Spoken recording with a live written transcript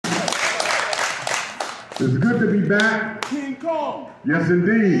It's good to be back. King Kong. Yes,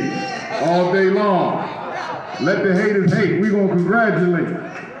 indeed. All day long. Let the haters hate. We're going to congratulate.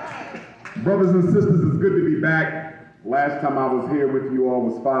 Brothers and sisters, it's good to be back. Last time I was here with you all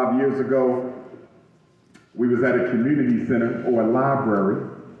was 5 years ago. We was at a community center or a library.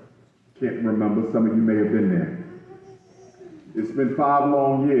 Can't remember. Some of you may have been there. It's been 5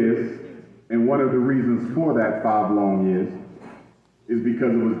 long years, and one of the reasons for that 5 long years is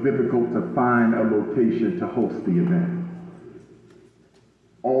because it was difficult to find a location to host the event.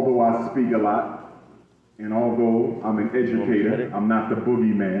 Although I speak a lot, and although I'm an educator, I'm not the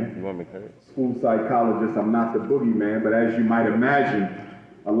boogeyman. You want me to cut it? School psychologist, I'm not the boogeyman, but as you might imagine,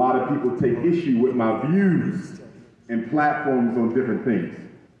 a lot of people take issue with my views and platforms on different things.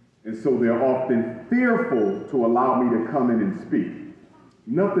 And so they're often fearful to allow me to come in and speak.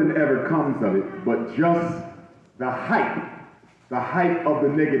 Nothing ever comes of it, but just the hype of the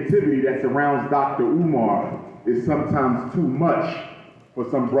negativity that surrounds Dr. Umar is sometimes too much for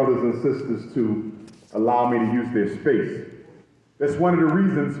some brothers and sisters to allow me to use their space. That's one of the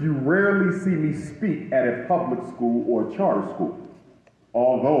reasons you rarely see me speak at a public school or charter school,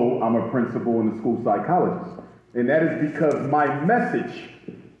 although I'm a principal and a school psychologist. And that is because my message,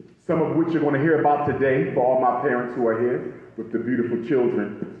 some of which you're going to hear about today for all my parents who are here with the beautiful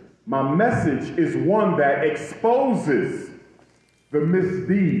children, my message is one that exposes the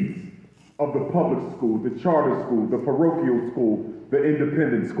misdeeds of the public school, the charter school, the parochial school, the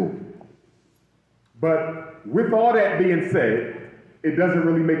independent school. But with all that being said, it doesn't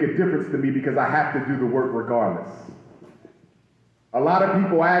really make a difference to me because I have to do the work regardless. A lot of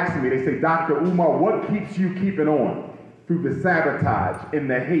people ask me, they say, Dr. Umar, what keeps you keeping on through the sabotage, in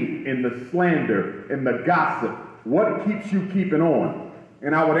the hate, in the slander, in the gossip? What keeps you keeping on?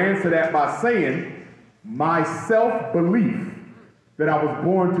 And I would answer that by saying, my self-belief that I was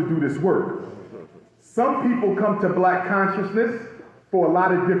born to do this work. Some people come to black consciousness for a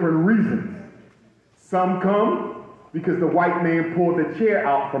lot of different reasons. Some come because the white man pulled the chair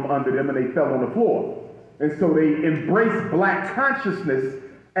out from under them and they fell on the floor. And so they embrace black consciousness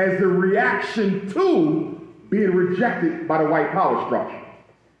as a reaction to being rejected by the white power structure.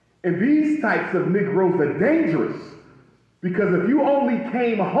 And these types of Negroes are dangerous because if you only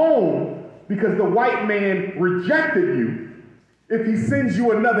came home because the white man rejected you, if he sends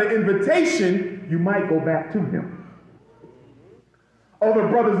you another invitation, you might go back to him. Other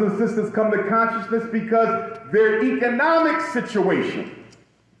brothers and sisters come to consciousness because their economic situation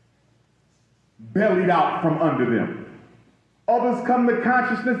bellied out from under them. Others come to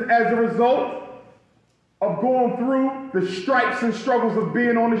consciousness as a result of going through the stripes and struggles of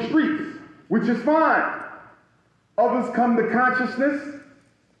being on the streets, which is fine. Others come to consciousness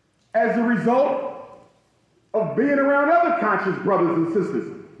as a result of being around other conscious brothers and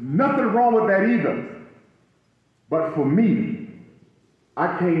sisters. Nothing wrong with that either. But for me,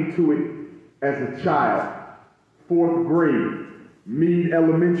 I came to it as a child, 4th grade, Meade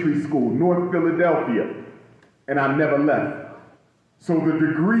Elementary School, North Philadelphia, and I never left. So the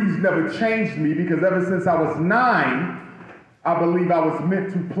degrees never changed me because ever since I was 9, I believe I was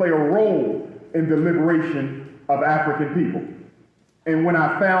meant to play a role in the liberation of African people. And when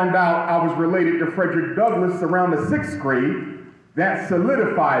I found out I was related to Frederick Douglass around the 6th grade, that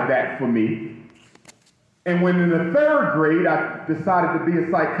solidified that for me. And when in the 3rd grade, I decided to be a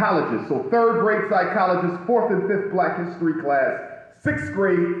psychologist. So 3rd grade psychologist, 4th and 5th Black History class, 6th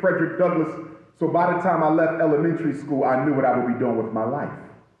grade Frederick Douglass. So by the time I left elementary school, I knew what I would be doing with my life.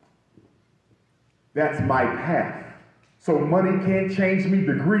 That's my path. So money can't change me,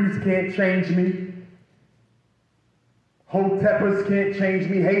 degrees can't change me. Hoteppers can't change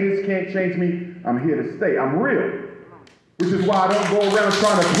me, haters can't change me. I'm here to stay. I'm real. Which is why I don't go around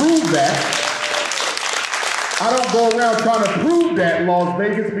trying to prove that. I don't go around trying to prove that, Las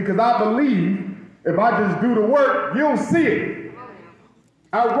Vegas, because I believe if I just do the work, you'll see it.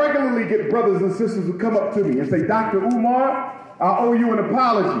 I regularly get brothers and sisters who come up to me and say, Dr. Umar, I owe you an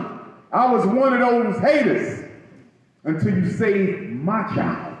apology. I was one of those haters until you saved my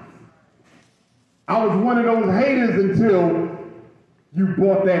child. I was one of those haters until you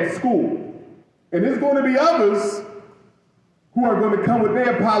bought that school. And there's going to be others who are going to come with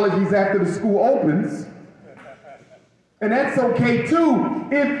their apologies after the school opens. And that's okay too,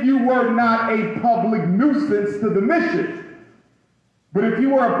 if you were not a public nuisance to the mission. But if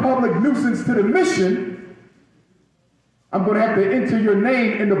you were a public nuisance to the mission, I'm going to have to enter your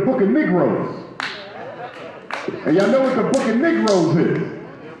name in the Book of Negroes. And y'all know what the Book of Negroes is.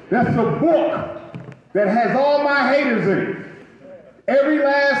 That's a book that has all my haters in it. Every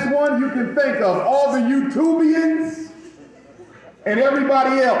last one you can think of, all the YouTubians and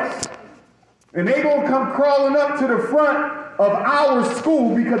everybody else. And they gonna come crawling up to the front of our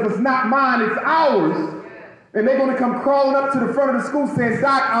school, because it's not mine, it's ours. And they're gonna come crawling up to the front of the school saying,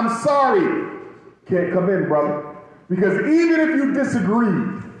 Doc, I'm sorry. Can't come in, brother. Because even if you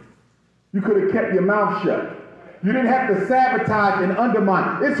disagreed, you could have kept your mouth shut. You didn't have to sabotage and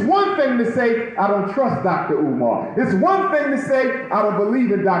undermine. It's one thing to say, I don't trust Dr. Umar. It's one thing to say, I don't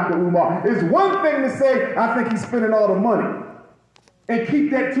believe in Dr. Umar. It's one thing to say, I think he's spending all the money. And keep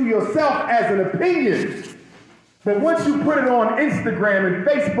that to yourself as an opinion. But once you put it on Instagram and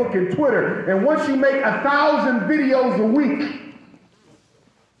Facebook and Twitter, and once you make 1,000 videos a week,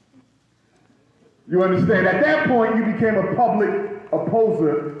 you understand, at that point you became a public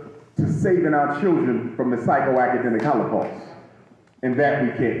opposer to saving our children from the psychoacademic Holocaust. And that we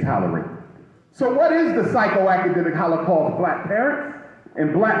can't tolerate. So what is the psychoacademic Holocaust, black parents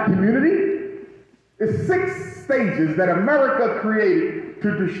and black community? It's 6 stages that America created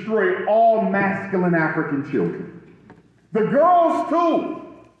to destroy all masculine African children. The girls too,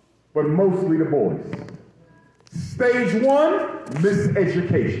 but mostly the boys. Stage 1,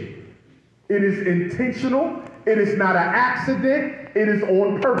 miseducation. It is intentional. It is not an accident. It is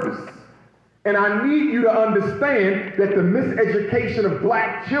on purpose. And I need you to understand that the miseducation of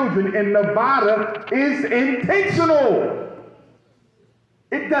black children in Nevada is intentional.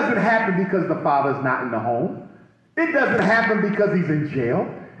 It doesn't happen because the father's not in the home. It doesn't happen because he's in jail.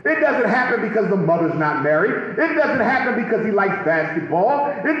 It doesn't happen because the mother's not married. It doesn't happen because he likes basketball.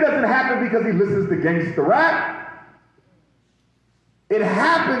 It doesn't happen because he listens to gangster rap. It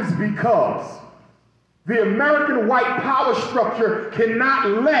happens because the American white power structure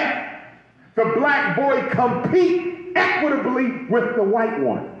cannot let the black boy compete equitably with the white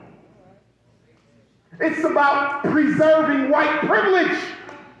one. It's about preserving white privilege.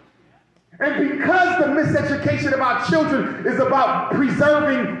 And because the miseducation of our children is about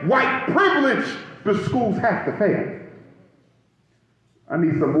preserving white privilege, the schools have to fail. I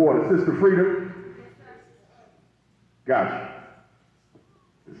need some water. Sister Freedom? Gotcha.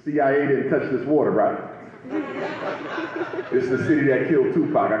 The CIA didn't touch this water, right? It's the city that killed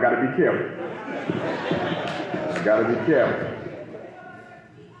Tupac. I gotta be careful. I gotta be careful.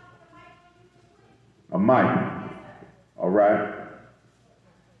 A mic. All right.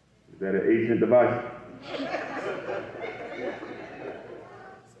 Is that an agent device?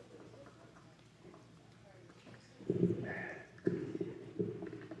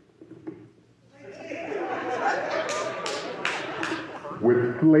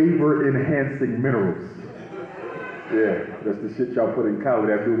 With flavor-enhancing minerals. Yeah, that's the shit y'all put in Khalid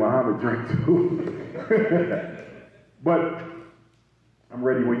after Muhammad drink too. But I'm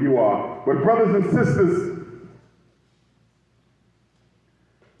ready when you are. But brothers and sisters,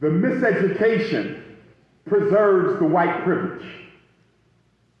 the miseducation preserves the white privilege.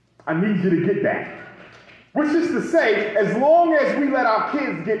 I need you to get that. Which is to say, as long as we let our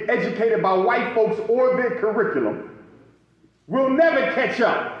kids get educated by white folks or their curriculum, we'll never catch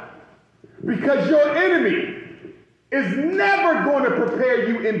up. Because your enemy is never going to prepare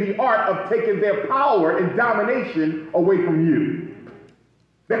you in the art of taking their power and domination away from you.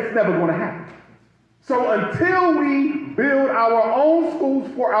 That's never going to happen. So until we build our own schools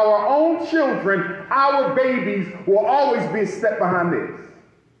for our own children, our babies will always be a step behind theirs.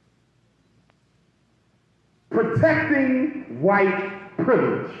 Protecting white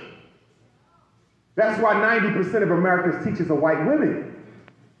privilege. That's why 90% of America's teachers are white women.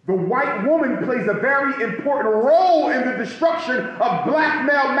 The white woman plays a very important role in the destruction of black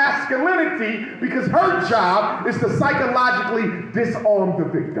male masculinity because her job is to psychologically disarm the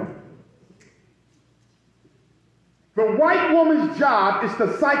victim. The white woman's job is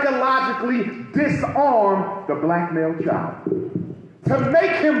to psychologically disarm the black male child, to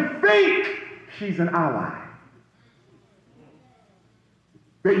make him think she's an ally.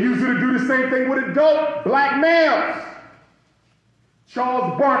 They use her to do the same thing with adult black males.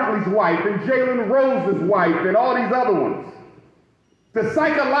 Charles Barkley's wife and Jalen Rose's wife and all these other ones. To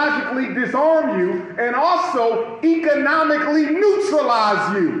psychologically disarm you and also economically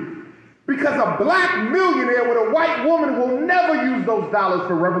neutralize you. Because a black millionaire with a white woman will never use those dollars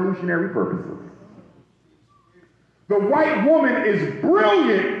for revolutionary purposes. The white woman is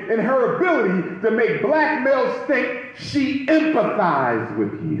brilliant in her ability to make black males think she empathizes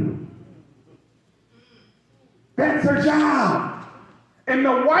with you. That's her job. And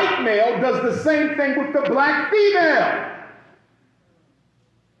the white male does the same thing with the black female.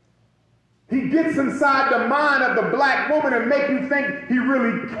 He gets inside the mind of the black woman and make you think he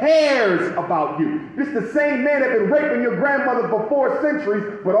really cares about you. It's the same man that been raping your grandmother for 4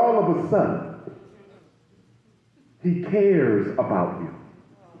 centuries, but all of a sudden, he cares about you.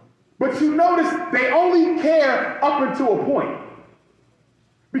 But you notice they only care up until a point.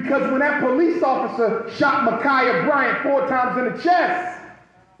 Because when that police officer shot Ma'Khia Bryant 4 times in the chest,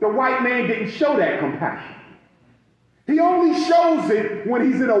 the white man didn't show that compassion. He only shows it when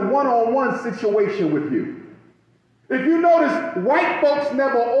he's in a one-on-one situation with you. If you notice, white folks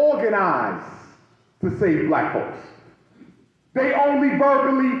never organize to save black folks. They only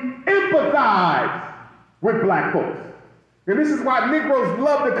verbally empathize with black folks. And this is why Negroes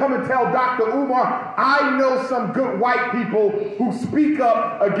love to come and tell Dr. Umar, I know some good white people who speak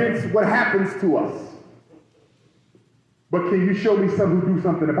up against what happens to us. But can you show me some who do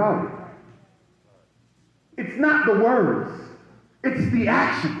something about it? It's not the words, it's the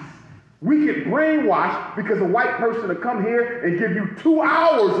actions. We get brainwashed because a white person will come here and give you 2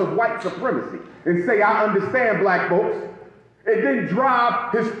 hours of white supremacy and say, I understand black folks, and then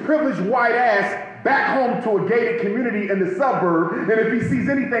drive his privileged white ass back home to a gated community in the suburb, and if he sees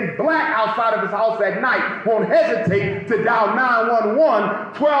anything black outside of his house at night, won't hesitate to dial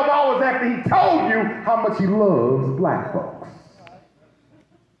 911 12 hours after he told you how much he loves black folks.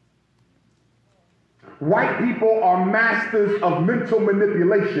 White people are masters of mental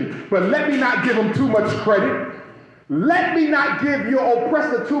manipulation, but let me not give them too much credit. Let me not give your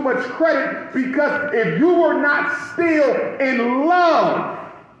oppressor too much credit, because if you were not still in love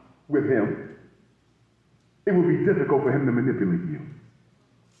with him, it would be difficult for him to manipulate you.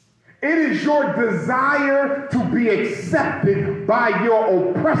 It is your desire to be accepted by your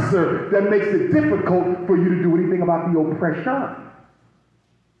oppressor that makes it difficult for you to do anything about the oppression.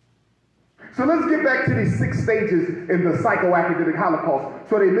 So let's get back to these 6 stages in the psychoacademic Holocaust.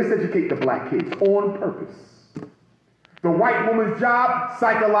 So they miseducate the black kids on purpose. The white woman's job,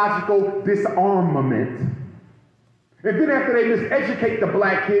 psychological disarmament. And then after they miseducate the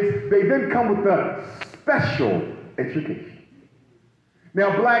black kids, they then come with the special education.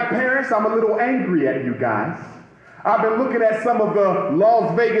 Now, black parents, I'm a little angry at you guys. I've been looking at some of the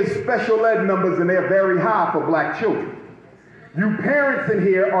Las Vegas special ed numbers, and they're very high for black children. You parents in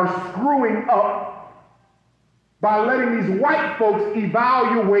here are screwing up by letting these white folks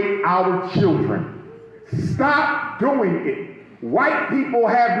evaluate our children. Stop doing it. White people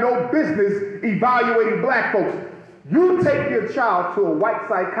have no business evaluating black folks. You take your child to a white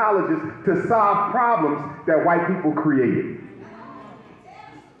psychologist to solve problems that white people created.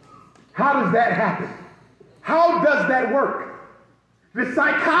 How does that happen? How does that work? The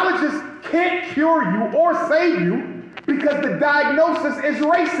psychologist can't cure you or save you, because the diagnosis is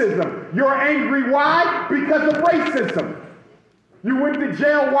racism. You're angry, why? Because of racism. You went to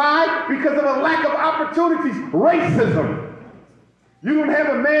jail, why? Because of a lack of opportunities, racism. You don't have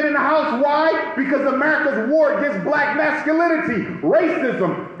a man in the house, why? Because America's war against black masculinity,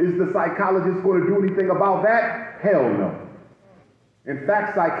 racism. Is the psychologist going to do anything about that? Hell no. In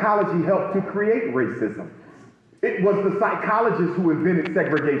fact, psychology helped to create racism. It was the psychologists who invented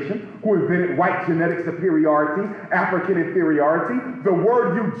segregation, who invented white genetic superiority, African inferiority. The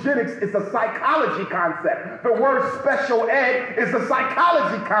word eugenics is a psychology concept. The word special ed is a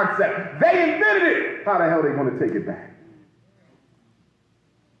psychology concept. They invented it. How the hell they want to take it back?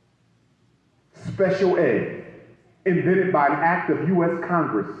 Special ed, invented by an act of U.S.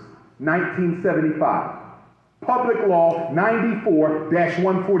 Congress, 1975. Public Law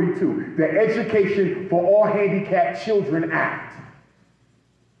 94-142, the Education for All Handicapped Children Act.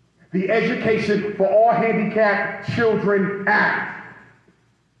 The Education for All Handicapped Children Act.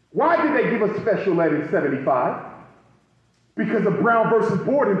 Why did they give us special ed in 75? Because of Brown versus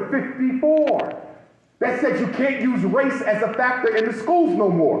Board in 54. That said you can't use race as a factor in the schools no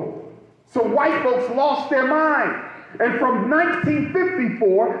more. So white folks lost their mind. And from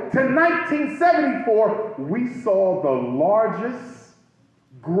 1954 to 1974, we saw the largest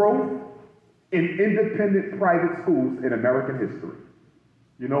growth in independent private schools in American history.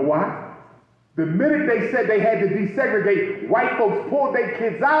 You know why? The minute they said they had to desegregate, white folks pulled their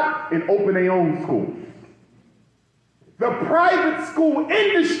kids out and opened their own schools. The private school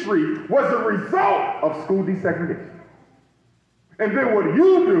industry was a result of school desegregation. And then what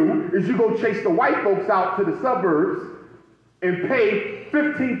you do is you go chase the white folks out to the suburbs and pay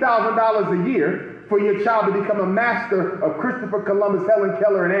 $15,000 a year for your child to become a master of Christopher Columbus, Helen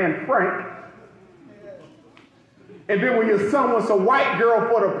Keller, and Anne Frank. And then when your son wants a white girl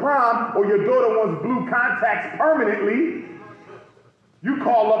for the prom, or your daughter wants blue contacts permanently, you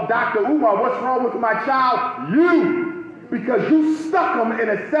call up Dr. Umar, what's wrong with my child? You, because you stuck them in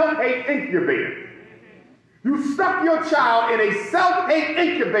a self-hate incubator. You stuck your child in a self-hate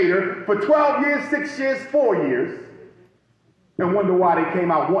incubator for 12 years, 6 years, 4 years, and wonder why they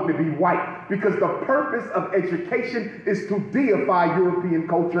came out wanting to be white. Because the purpose of education is to deify European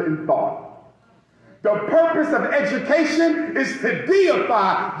culture and thought. The purpose of education is to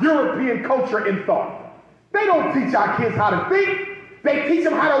deify European culture and thought. They don't teach our kids how to think. They teach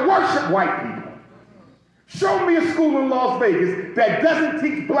them how to worship white people. Show me a school in Las Vegas that doesn't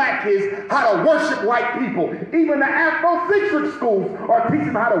teach black kids how to worship white people. Even the Afrocentric schools are teaching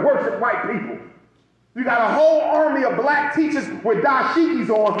them how to worship white people. You got a whole army of black teachers with dashikis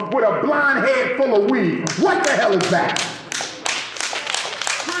on with a blonde head full of weed. What the hell is that?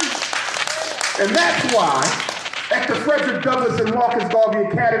 And that's why at the Frederick Douglass and Marcus Garvey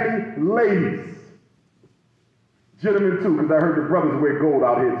Academy, ladies, gentlemen too, because I heard the brothers wear gold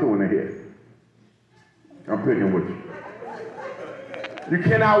out here too in their head. I'm picking with you. You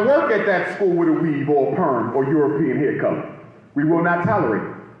cannot work at that school with a weave or a perm or European hair color. We will not tolerate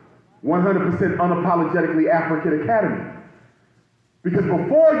it. 100% unapologetically African Academy. Because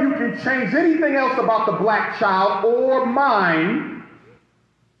before you can change anything else about the black child or mind,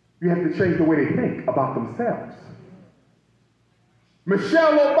 you have to change the way they think about themselves.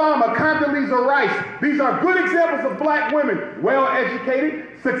 Michelle Obama, Condoleezza Rice, these are good examples of black women, well-educated,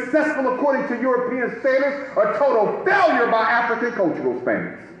 successful according to European standards, a total failure by African cultural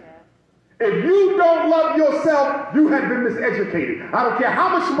standards. If you don't love yourself, you have been miseducated. I don't care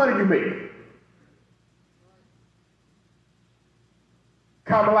how much money you make.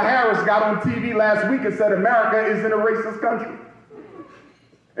 Kamala Harris got on TV last week and said America is in a racist country.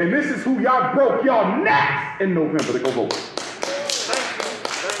 And this is who y'all broke y'all necks in November to go vote.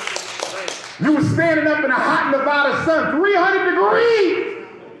 You were standing up in a hot Nevada sun, 300 degrees.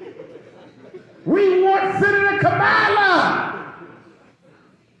 We want Senator Kamala.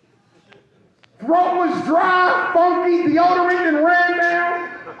 Throat was dry, funky, deodorant and ran down.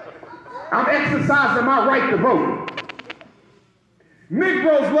 I'm exercising my right to vote.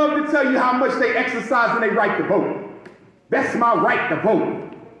 Negroes love to tell you how much they exercise their right to vote. That's my right to vote.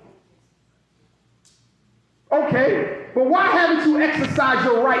 Okay, but why haven't you exercised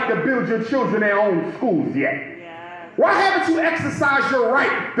your right to build your children their own schools yet? Yeah. Why haven't you exercised your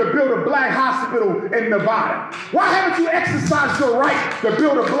right to build a black hospital in Nevada? Why haven't you exercised your right to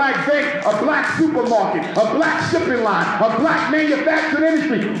build a black bank, a black supermarket, a black shipping line, a black manufacturing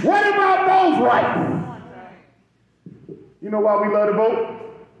industry? What about those rights? You know why we love to vote?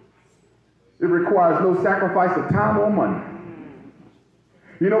 It requires no sacrifice of time or money.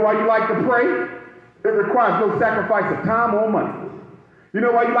 You know why you like to pray? It requires no sacrifice of time or money. You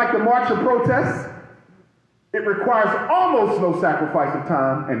know why you like to march or protest? It requires almost no sacrifice of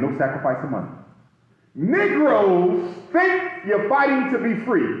time and no sacrifice of money. Negroes think you're fighting to be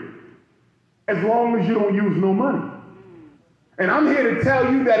free as long as you don't use no money. And I'm here to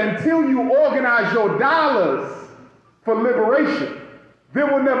tell you that until you organize your dollars for liberation, there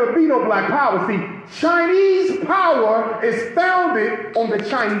will never be no black power. See, Chinese power is founded on the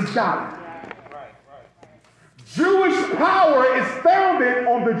Chinese dollar. Jewish power is founded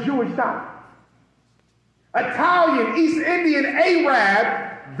on the Jewish dollar. Italian, East Indian,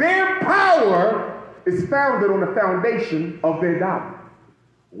 Arab, their power is founded on the foundation of their dollar.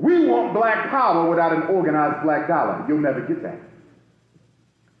 We want black power without an organized black dollar. You'll never get that.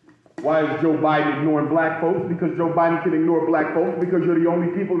 Why is Joe Biden ignoring black folks? Because Joe Biden can ignore black folks because you're the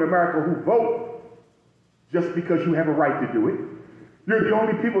only people in America who vote just because you have a right to do it. You're the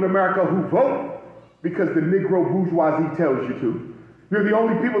only people in America who vote because the Negro bourgeoisie tells you to. You're the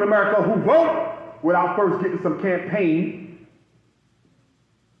only people in America who vote without first getting some campaign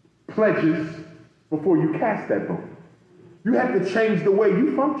pledges before you cast that vote. You have to change the way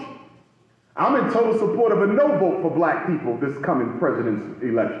you function. I'm in total support of a no vote for black people this coming president's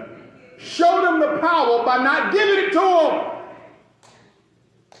election. Show them the power by not giving it to them.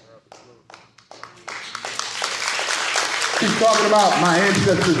 He's talking about my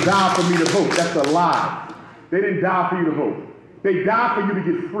ancestors died for me to vote. That's a lie. They didn't die for you to vote. They died for you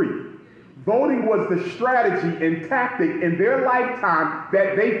to get free. Voting was the strategy and tactic in their lifetime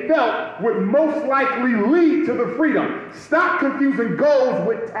that they felt would most likely lead to the freedom. Stop confusing goals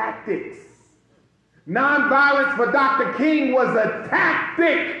with tactics. Nonviolence for Dr. King was a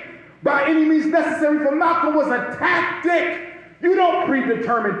tactic. By any means necessary for Malcolm was a tactic. You don't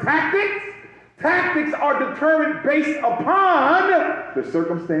predetermine tactics. Tactics are determined based upon the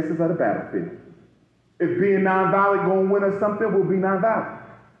circumstances of the battlefield. If being nonviolent going to win us something, we'll be nonviolent.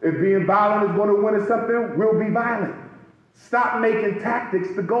 If being violent is going to win us something, we'll be violent. Stop making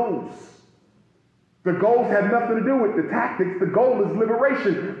tactics the goals. The goals have nothing to do with the tactics. The goal is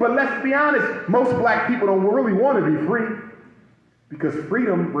liberation. But let's be honest, most black people don't really want to be free because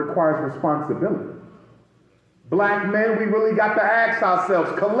freedom requires responsibility. Black men, we really got to ask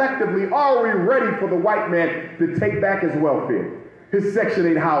ourselves collectively, are we ready for the white man to take back his welfare, his Section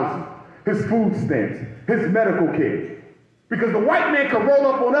 8 housing, his food stamps, his medical care? Because the white man can roll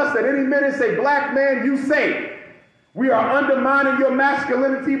up on us at any minute and say, black man, you say, we are undermining your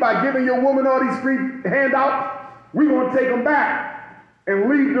masculinity by giving your woman all these free handouts. We want to take them back and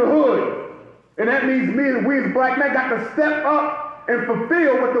leave the hood. And that means we as black men got to step up and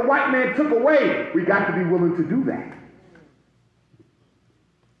fulfill what the white man took away. We got to be willing to do that.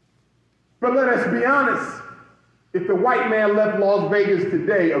 But let us be honest. If the white man left Las Vegas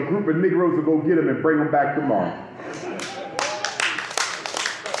today, a group of Negroes will go get him and bring him back tomorrow.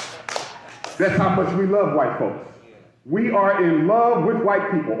 That's how much we love white folks. We are in love with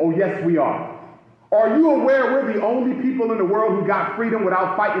white people. Oh, yes, we are. Are you aware we're the only people in the world who got freedom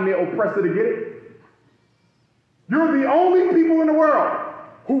without fighting their oppressor to get it? You're the only people in the world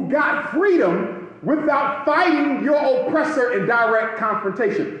who got freedom without fighting your oppressor in direct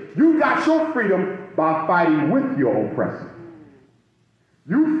confrontation. You got your freedom by fighting with your oppressor.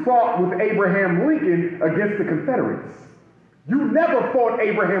 You fought with Abraham Lincoln against the Confederates. You never fought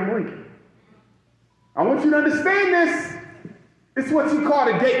Abraham Lincoln. I want you to understand this. It's what you call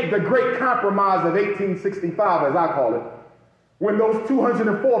the Great Compromise of 1865, as I call it. When those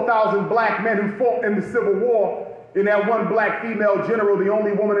 204,000 black men who fought in the Civil War, in that one black female general, the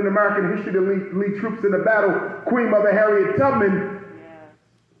only woman in American history to lead troops in the battle, Queen Mother Harriet Tubman.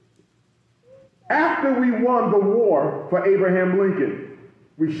 After we won the war for Abraham Lincoln,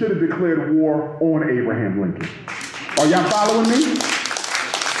 we should have declared war on Abraham Lincoln. Are y'all following me?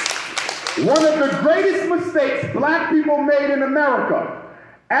 One of the greatest mistakes black people made in America,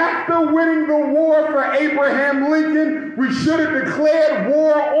 after winning the war for Abraham Lincoln, we should have declared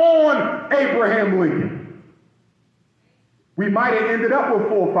war on Abraham Lincoln. We might have ended up with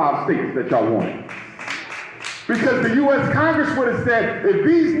 4 or 5 states that y'all wanted. Because the U.S. Congress would have said, if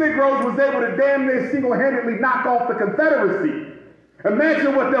these Negroes was able to damn near single-handedly knock off the Confederacy,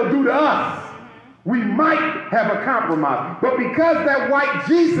 imagine what they'll do to us. We might have a compromise. But because that white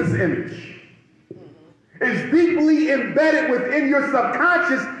Jesus image is deeply embedded within your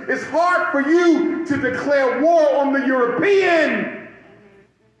subconscious, it's hard for you to declare war on the European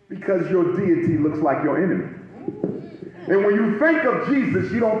because your deity looks like your enemy. And when you think of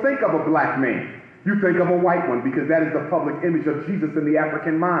Jesus, you don't think of a black man. You think of a white one because that is the public image of Jesus in the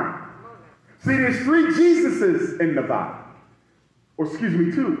African mind. See, there's 3 Jesuses in the Bible. Or excuse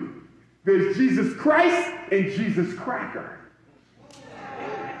me, 2. There's Jesus Christ and Jesus Cracker.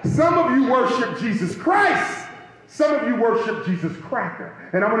 Some of you worship Jesus Christ. Some of you worship Jesus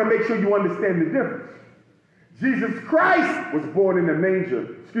Cracker. And I want to make sure you understand the difference. Jesus Christ was born in the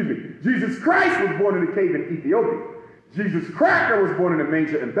manger. Jesus Christ was born in the cave in Ethiopia. Jesus Cracker was born in the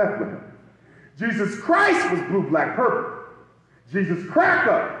manger in Bethlehem. Jesus Christ was blue, black, purple. Jesus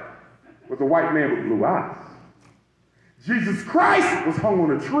Cracker was a white man with blue eyes. Jesus Christ was hung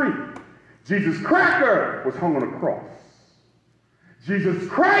on a tree. Jesus Cracker was hung on a cross. Jesus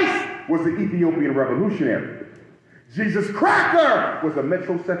Christ was the Ethiopian revolutionary. Jesus Cracker was a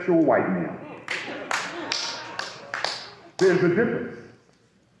metrosexual white male. There's a difference.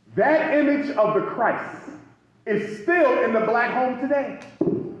 That image of the Christ is still in the black home today.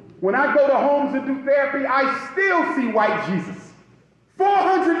 When I go to homes and do therapy, I still see white Jesus.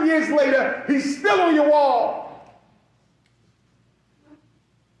 400 years later, he's still on your wall.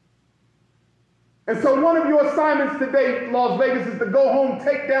 And so one of your assignments today, Las Vegas, is to go home,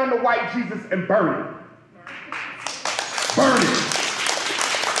 take down the white Jesus, and burn it. Burn it.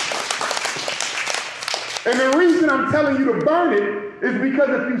 And the reason I'm telling you to burn it is because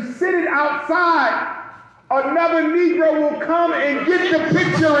if you sit it outside, another Negro will come and get the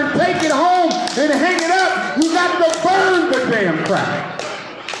picture and take it home and hang it up. You got to burn the damn crap.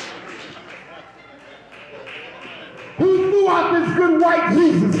 Who threw out this good white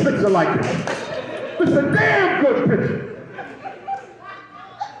Jesus picture like this? It's a damn good picture.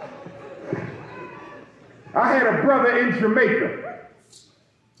 I had a brother in Jamaica,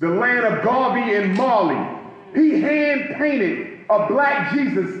 the land of Garvey and Marley. He hand-painted a black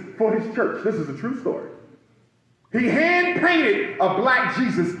Jesus for his church. This is a true story. He hand-painted a black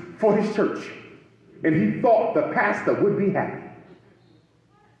Jesus for his church. And he thought the pastor would be happy.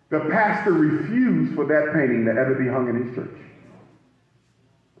 The pastor refused for that painting to ever be hung in his church.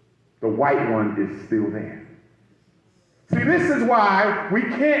 The white one is still there. See, this is why we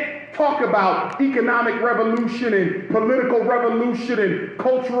can't talk about economic revolution and political revolution and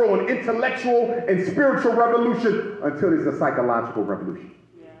cultural and intellectual and spiritual revolution until there's a psychological revolution.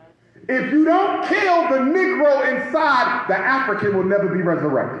 If you don't kill the Negro inside, the African will never be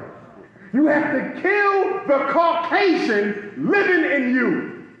resurrected. You have to kill the Caucasian living in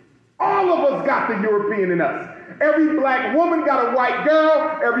you. All of us got the European in us. Every black woman got a white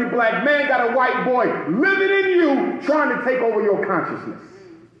girl. Every black man got a white boy living in you, trying to take over your consciousness.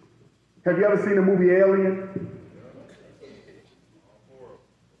 Have you ever seen the movie Alien?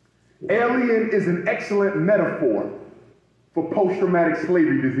 Alien is an excellent metaphor for post-traumatic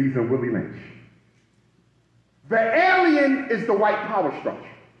slavery disease and Willie Lynch. The alien is the white power structure.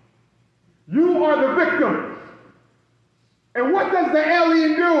 You are the victim. And what does the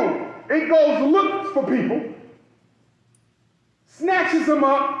alien do? It goes looks for people, snatches them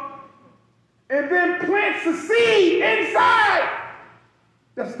up, and then plants the seed inside.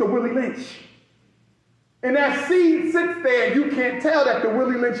 That's the Willie Lynch. And that seed sits there, and you can't tell that the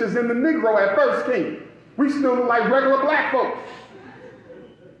Willie Lynch is in the Negro at first, King. We still look like regular black folks.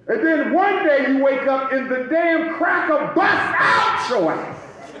 And then one day you wake up and the damn cracker busts out your ass.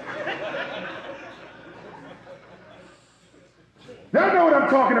 Y'all know what I'm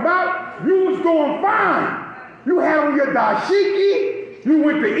talking about. You was going fine. You had on your dashiki. You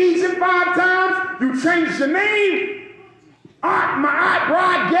went to Egypt 5 times. You changed your name. Aunt Ma'at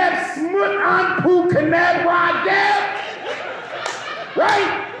Rageb Smut Aunt Poo Kaneb Rageb.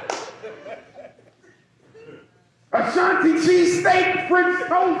 Right? Ashanti cheesesteak, French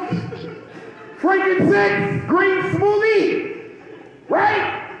toast, frankincense, green smoothie.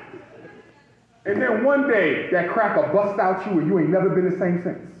 Right? And then one day, that cracker busts out you and you ain't never been the same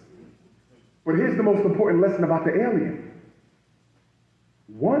since. But here's the most important lesson about the alien.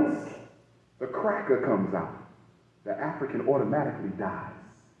 Once the cracker comes out, the African automatically dies.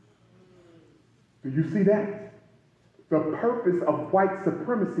 Do you see that? The purpose of white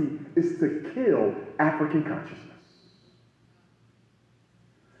supremacy is to kill African consciousness.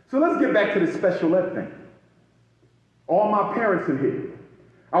 So let's get back to the special ed thing. All my parents in here,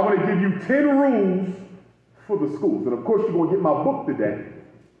 I want to give you 10 rules for the schools. And of course, you're going to get my book today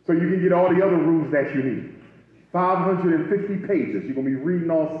so you can get all the other rules that you need. 550 pages. You're going to be reading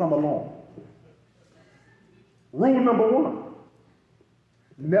all summer long. Rule number 1,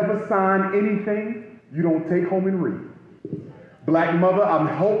 never sign anything you don't take home and read. Black mother,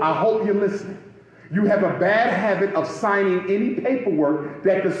 I hope you're listening. You have a bad habit of signing any paperwork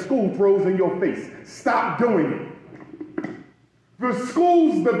that the school throws in your face. Stop doing it. The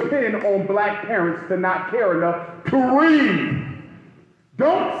schools depend on black parents to not care enough to read.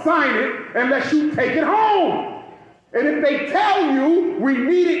 Don't sign it unless you take it home. And if they tell you we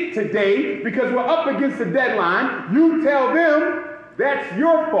need it today because we're up against the deadline, you tell them that's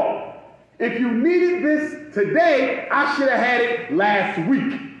your fault. If you needed this today, I should have had it last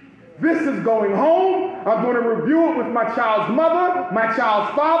week. This is going home. I'm going to review it with my child's mother, my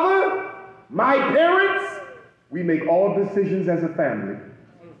child's father, my parents. We make all decisions as a family.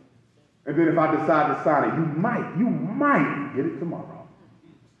 And then if I decide to sign it, you might get it tomorrow.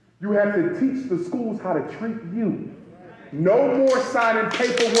 You have to teach the schools how to treat you. No more signing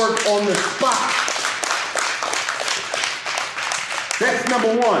paperwork on the spot. That's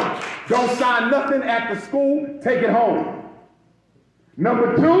number 1. Don't sign nothing at the school. Take it home.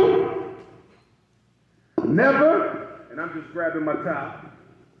 Number 2, never, and I'm just grabbing my towel.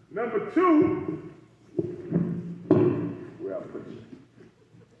 Number 2, where I'll put you.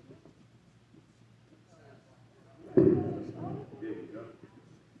 There we go.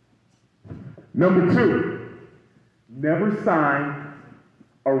 Number 2, never sign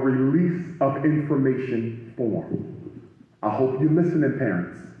a release of information form. I hope you're listening,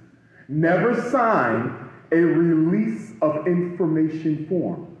 parents. Never sign a release of information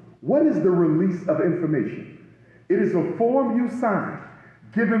form. What is the release of information? It is a form you sign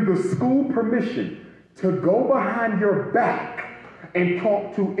giving the school permission to go behind your back and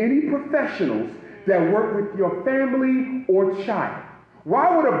talk to any professionals that work with your family or child.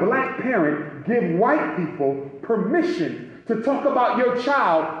 Why would a black parent give white people permission to talk about your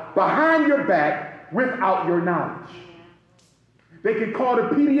child behind your back without your knowledge? They can call the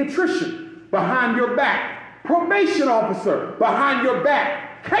pediatrician behind your back, probation officer behind your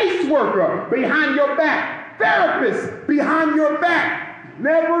back, caseworker behind your back, therapist behind your back.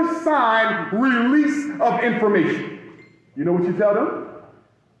 Never sign release of information. You know what you tell them?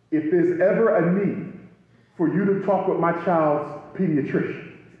 If there's ever a need for you to talk with my child's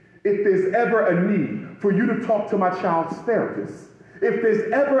pediatrician, if there's ever a need for you to talk to my child's therapist, if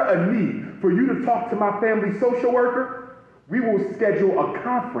there's ever a need for you to talk to my family social worker, we will schedule a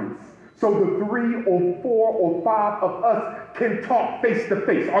conference so the 3 or 4 or 5 of us can talk face to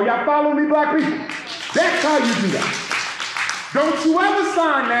face. Are y'all following me, black people? That's how you do that. Don't you ever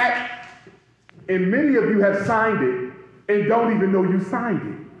sign that, and many of you have signed it and don't even know you signed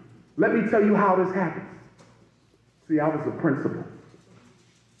it. Let me tell you how this happens. See, I was a principal.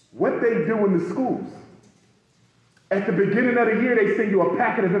 What they do in the schools, at the beginning of the year, they send you a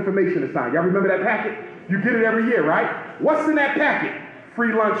packet of information to sign. Y'all remember that packet? You get it every year, right? What's in that packet?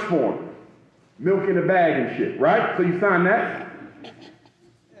 Free lunch form. Milk in a bag and shit, right? So you sign that.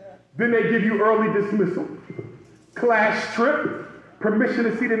 Then they give you early dismissal, class trip, permission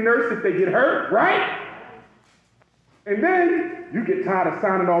to see the nurse if they get hurt, right? And then you get tired of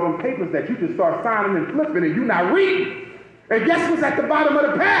signing all them papers that you just start signing and flipping and you're not reading. And guess what's at the bottom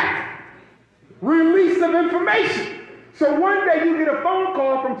of the pack? Release of information. So one day you get a phone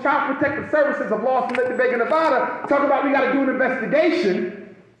call from Child Protective Services of Los Angeles, Nevada, talking about we got to do an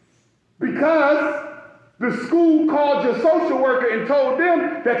investigation because the school called your social worker and told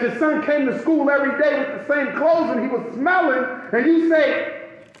them that your son came to school every day with the same clothes and he was smelling. And you say,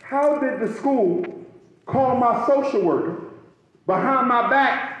 how did the school call my social worker behind my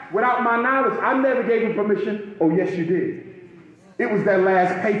back without my knowledge? I never gave him permission. Oh, yes, you did. It was that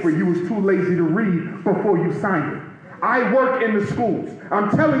last paper you was too lazy to read before you signed it. I work in the schools. I'm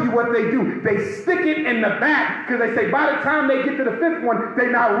telling you what they do. They stick it in the back because they say by the time they get to the fifth one,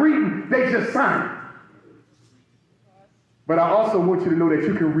 they're not reading. They just sign it. But I also want you to know that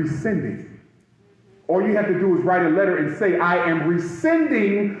you can rescind it. All you have to do is write a letter and say, I am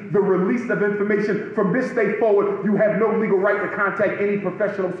rescinding the release of information. From this day forward, you have no legal right to contact any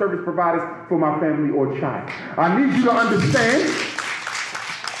professional service providers for my family or child. I need you to understand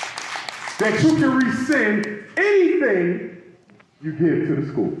that you can rescind anything you give to the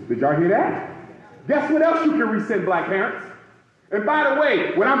school. Did y'all hear that? Guess what else you can rescind, black parents? And by the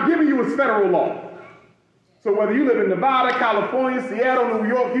way, what I'm giving you is federal law. So whether you live in Nevada, California, Seattle, New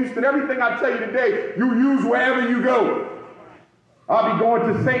York, Houston, everything I tell you today, you use wherever you go. I'll be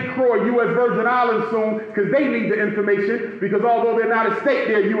going to St. Croix, U.S. Virgin Islands soon because they need the information because although they're not a state,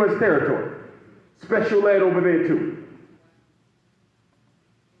 they're U.S. territory. Special ed over there too.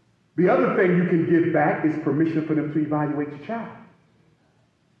 The other thing you can give back is permission for them to evaluate your child.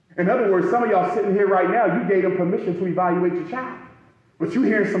 In other words, some of y'all sitting here right now, you gave them permission to evaluate your child. But you're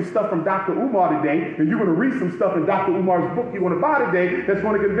hearing some stuff from Dr. Umar today, and you're going to read some stuff in Dr. Umar's book you're going to buy today that's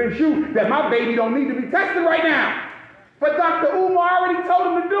going to convince you that my baby don't need to be tested right now. But Dr. Umar already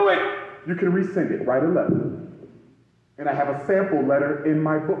told him to do it. You can rescind it. Write a letter. And I have a sample letter in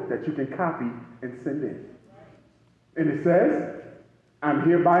my book that you can copy and send in. And it says, I'm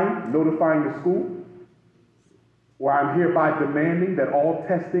hereby notifying the school, or I'm hereby demanding that all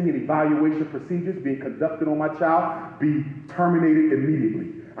testing and evaluation procedures being conducted on my child be terminated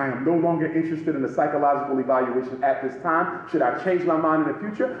immediately. I am no longer interested in the psychological evaluation at this time. Should I change my mind in the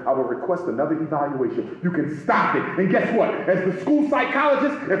future, I will request another evaluation. You can stop it. And guess what? As the school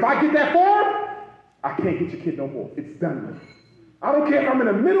psychologist, if I get that form, I can't get your kid no more. It's done with. I don't care if I'm in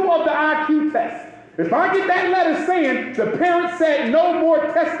the middle of the IQ test. If I get that letter saying the parent said no more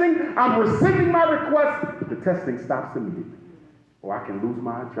testing, I'm rescinding my request, the testing stops immediately. Or I can lose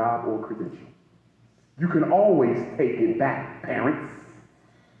my job or credential. You can always take it back, parents.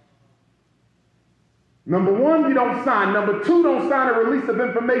 Number one, you don't sign. Number two, don't sign a release of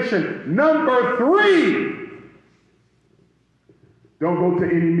information. Number three, don't go to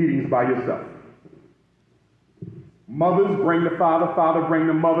any meetings by yourself. Mothers bring the father, father bring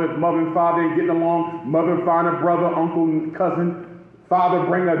the mother. If mother and father ain't getting along, mother find a brother, uncle, and cousin. Father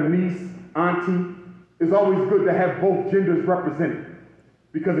bring a niece, auntie. It's always good to have both genders represented.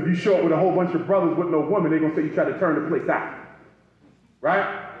 Because if you show up with a whole bunch of brothers with no woman, they're going to say you try to turn the place out.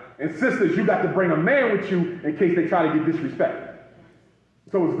 Right? And sisters, you got to bring a man with you in case they try to get disrespected.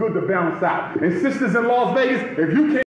 So it's good to balance out. And sisters in Las Vegas, if you can't